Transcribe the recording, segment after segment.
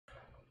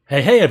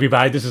Hey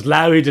everybody, this is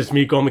Larry, this is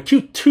me going with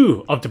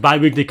Q2 of the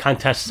bi-weekly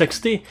contest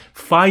 60,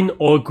 find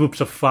all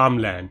groups of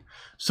farmland.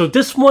 So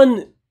this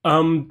one,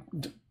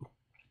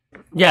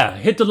 yeah,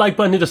 hit the like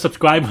button, hit the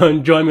subscribe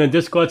button, join me on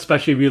Discord,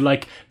 especially if you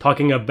like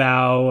talking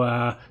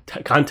about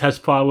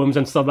contest problems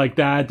and stuff like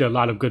that. There are a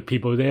lot of good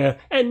people there,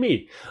 and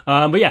me.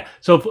 But yeah,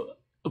 so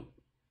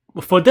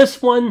for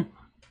this one,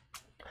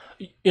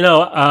 you know,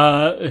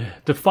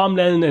 the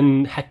farmland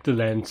and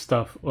hectarland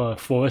stuff,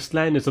 forest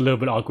land is a little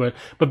bit awkward.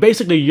 But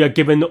basically, you're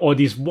given all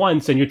these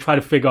ones, and you try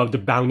to figure out the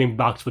bounding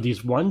box for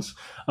these ones.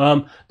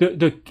 A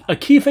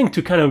key thing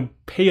to kind of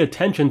pay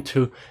attention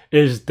to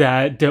is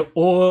that they're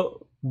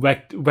all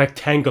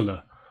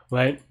rectangular,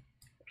 right?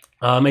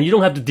 And you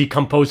don't have to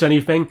decompose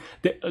anything.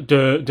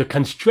 The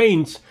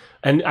constraints,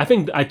 and I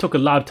think I took a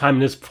lot of time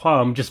in this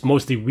problem, just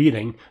mostly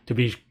reading to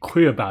be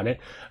clear about it,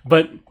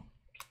 but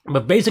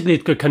basically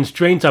the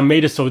constraints are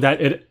made so that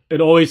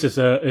it always is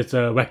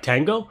a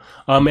rectangle,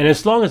 and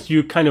as long as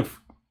you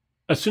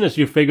as soon as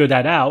you figure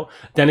that out,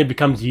 then it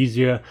becomes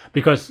easier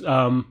because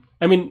I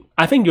mean,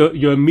 I think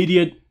your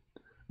immediate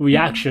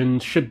reaction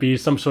should be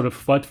some sort of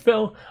flood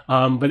fill,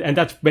 and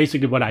that's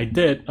basically what I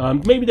did.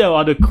 Maybe there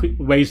are other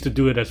ways to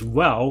do it as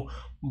well,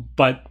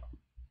 but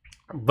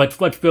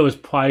flood fill is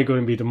probably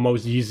going to be the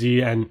most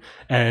easy and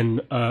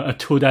a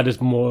tool that is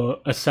more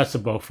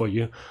accessible for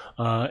you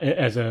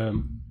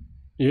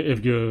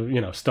if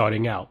you're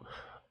starting out,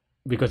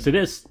 because it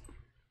is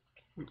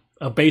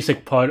a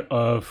basic part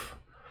of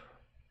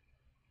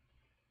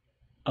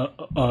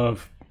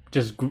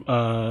just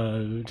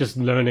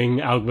learning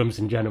algorithms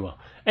in general.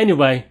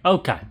 Anyway,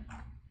 okay.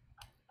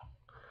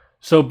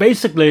 So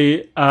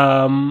basically,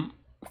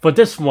 for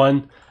this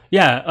one,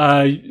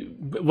 yeah,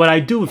 what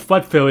I do with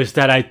flood fill is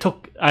that I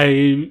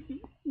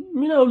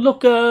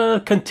look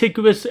a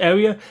contiguous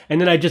area, and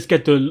then I just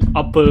get the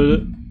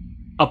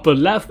upper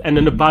left and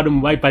then the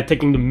bottom right by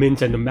taking the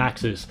mins and the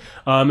maxes.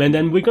 And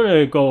then we're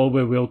gonna go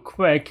over real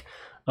quick.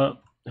 Oh,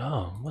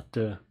 what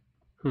the?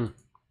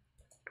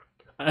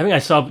 I think I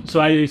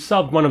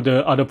solved one of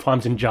the other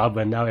problems in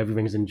Java, and now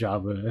everything's in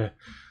Java.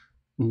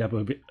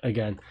 Never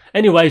again.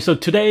 Anyway, so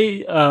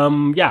today,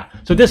 yeah.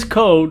 So this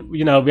code,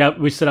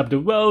 we set up the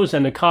rows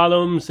and the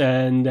columns,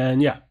 and then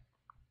yeah.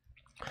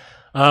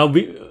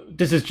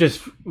 This is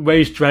just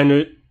very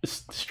standard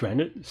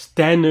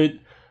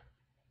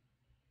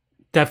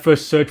depth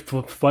first search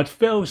for flood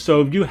fill.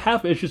 So if you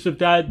have issues with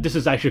that, this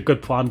is actually a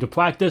good problem to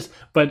practice,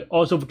 but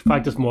also to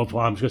practice more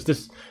problems, because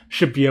this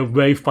should be a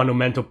very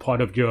fundamental part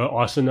of your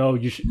arsenal.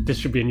 This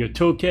should be in your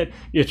toolkit.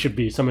 It should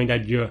be something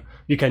that you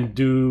can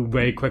do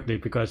very quickly,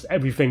 because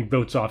everything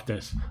builds off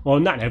this. Well,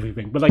 not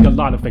everything, but like a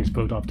lot of things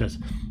build off this.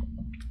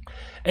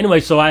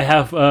 Anyway, so I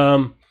have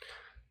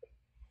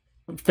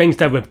things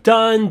that we've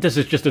done. This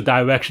is just a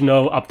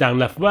directional up, down,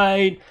 left,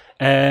 right.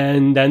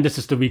 And then this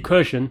is the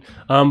recursion.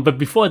 But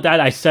before that,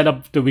 I set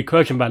up the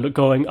recursion by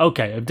going,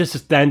 okay, if this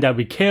is then that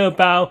we care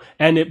about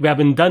and we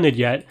haven't done it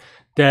yet,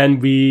 then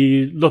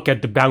we look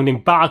at the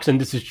bounding box, and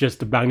this is just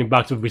the bounding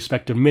box with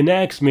respect to min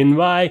x, min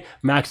y,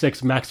 max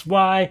x, max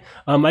y.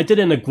 I did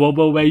it in a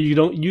global way.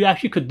 You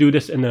actually could do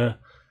this in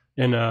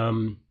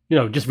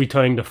just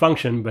returning the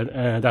function, but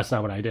that's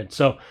not what I did.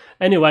 So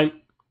anyway,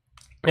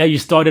 yeah, you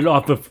started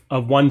off with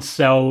a one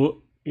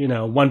cell,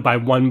 1 by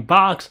 1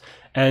 box,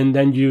 and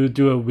then you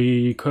do a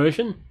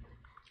recursion.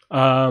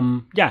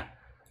 Yeah,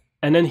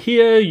 and then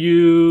here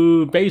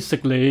you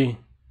basically,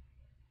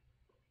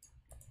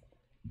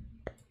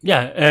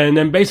 yeah, and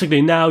then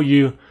basically now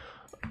you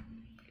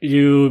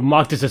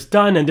mark this as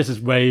done, and this is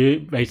very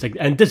basic,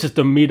 and this is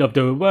the meat of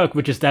the work,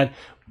 which is that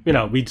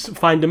we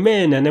find the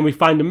min, and then we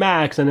find the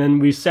max, and then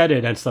we set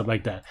it and stuff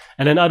like that.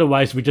 And then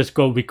otherwise we just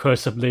go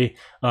recursively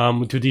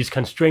to these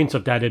constraints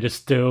of that it is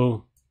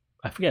still,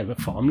 I forget, the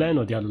farmland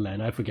or the other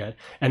land, I forget,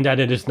 and that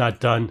it is not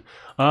done.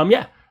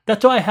 Yeah,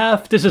 that's all I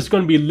have. This is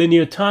going to be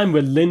linear time,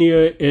 where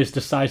linear is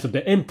the size of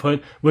the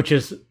input, which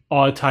is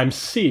r times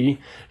c.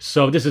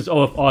 So this is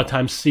O of r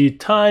times c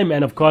time,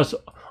 and of course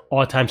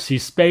r times c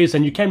space,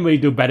 and you can't really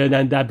do better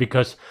than that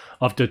because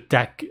of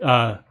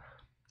the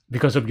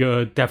because of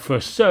your depth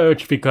first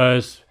search,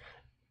 because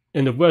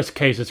in the worst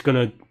case it's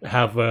going to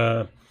have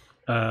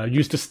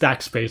use the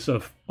stack space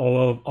of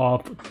O of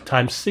r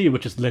times c,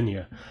 which is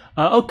linear.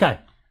 Okay.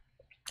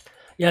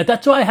 Yeah,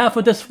 that's all I have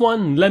for this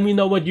one. Let me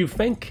know what you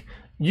think.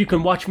 You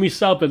can watch me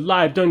solve it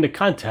live during the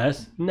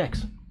contest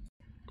next.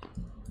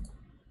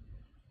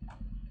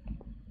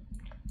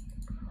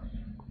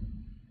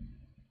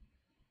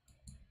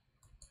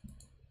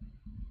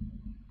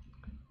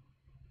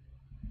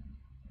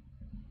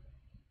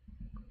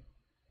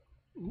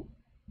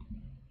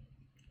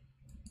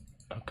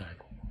 Okay.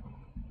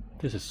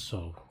 This is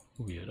so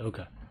weird.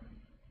 Okay.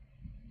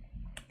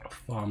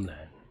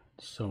 Farmland.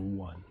 So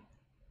 1.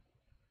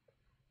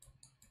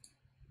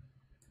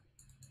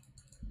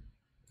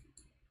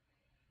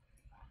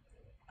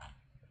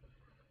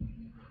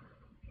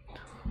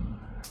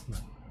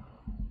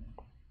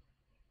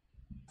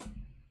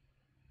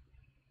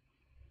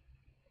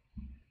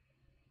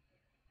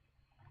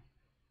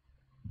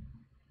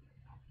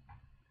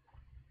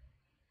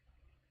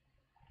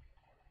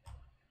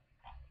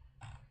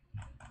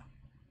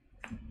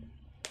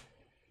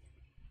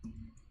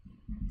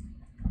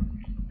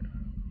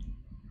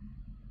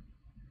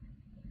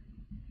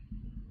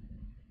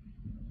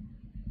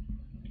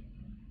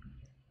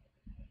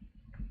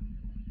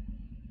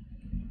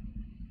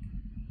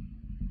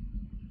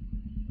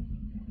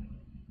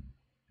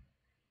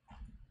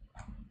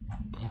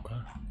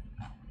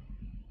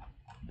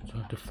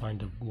 to find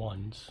the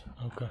ones.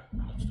 Okay,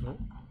 let's do it.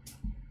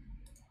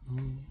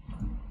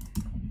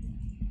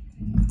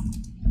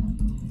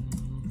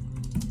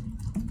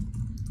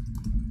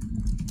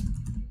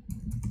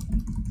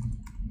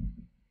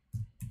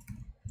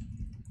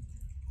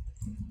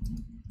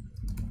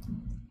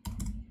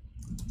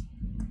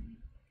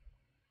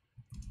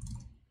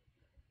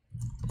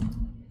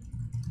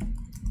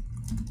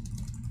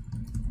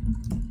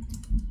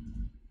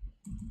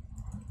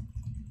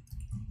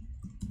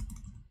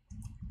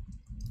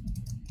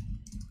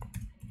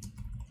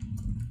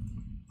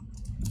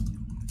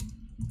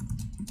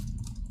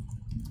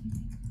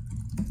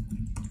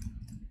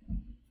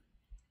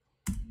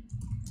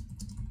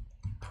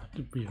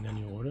 To be in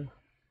any order.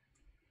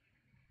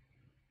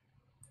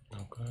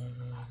 Okay,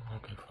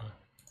 okay, fine.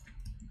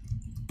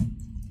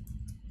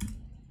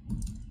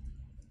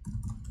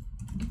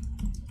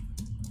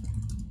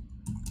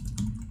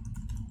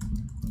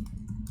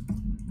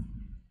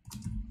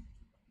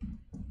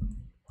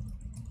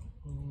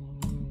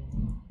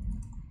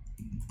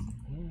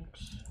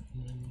 X,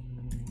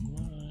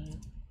 Y,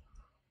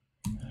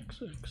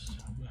 X, X,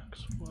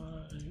 X,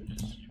 Y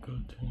is equal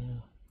to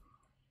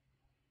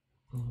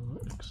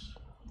X,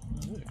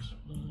 Y, X,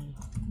 Y.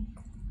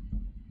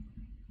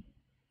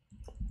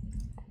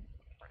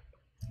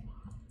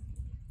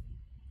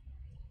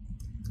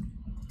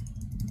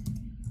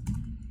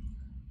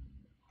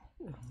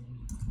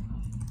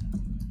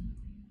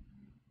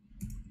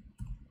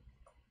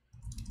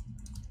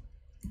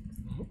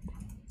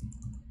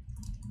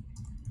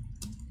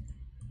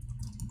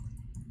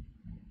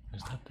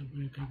 Is that the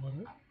way they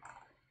want it?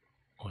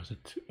 Or is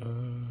it,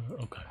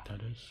 okay,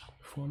 that is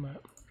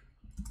format.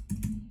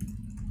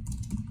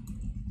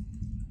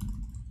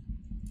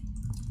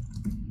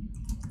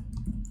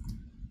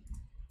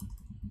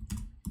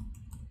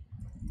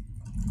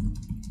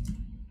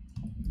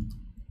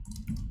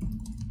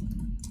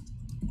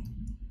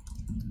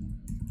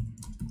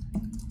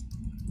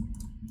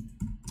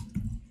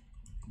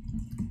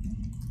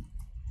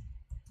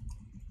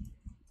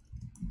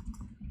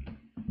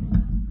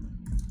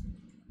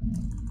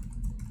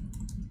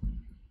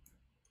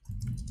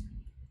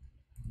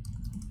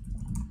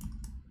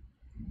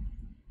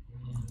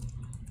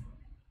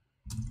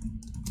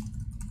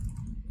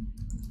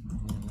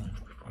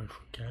 Before I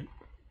forget.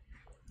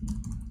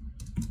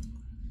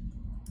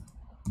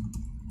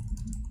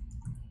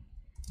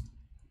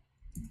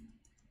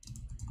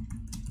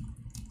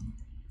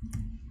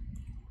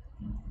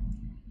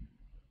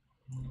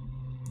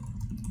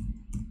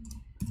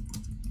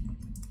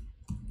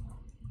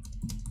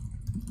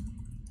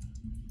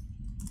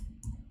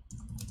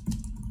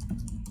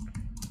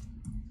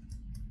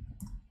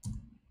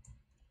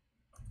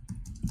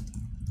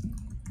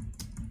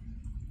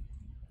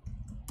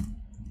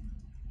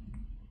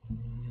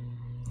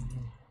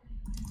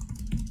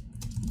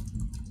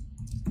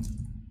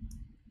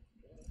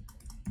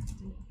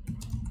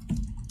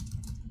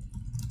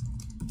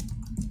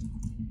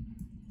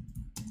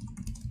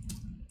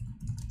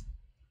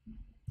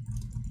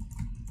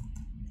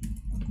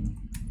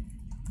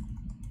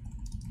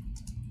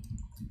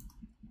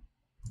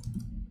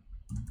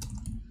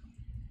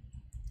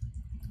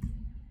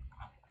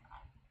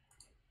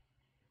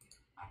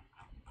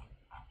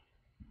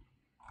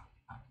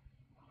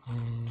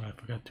 I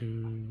forgot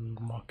to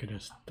mark it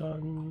as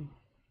done.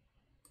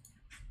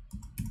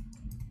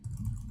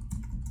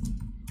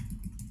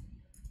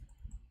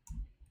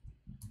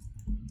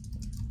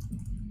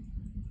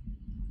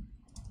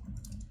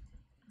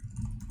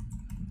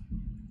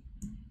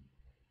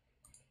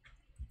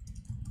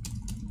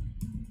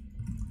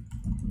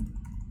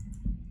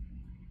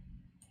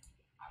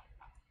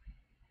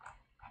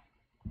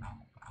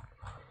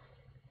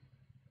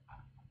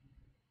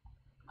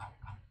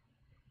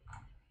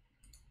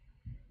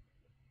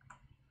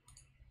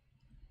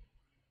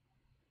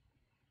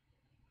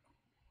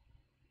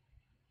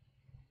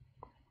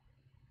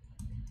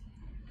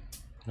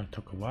 That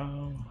took a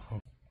while.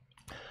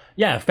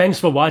 Yeah, thanks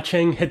for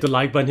watching. Hit the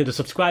like button, hit the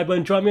subscribe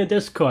button, join me on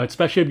Discord,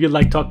 especially if you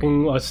like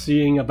talking or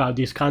seeing about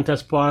these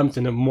contest forums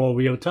in a more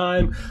real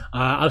time.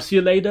 I'll see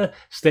you later.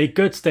 Stay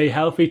good, stay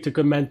healthy, to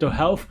good mental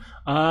health.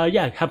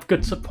 Yeah, have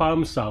good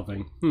problem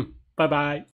solving. Bye-bye.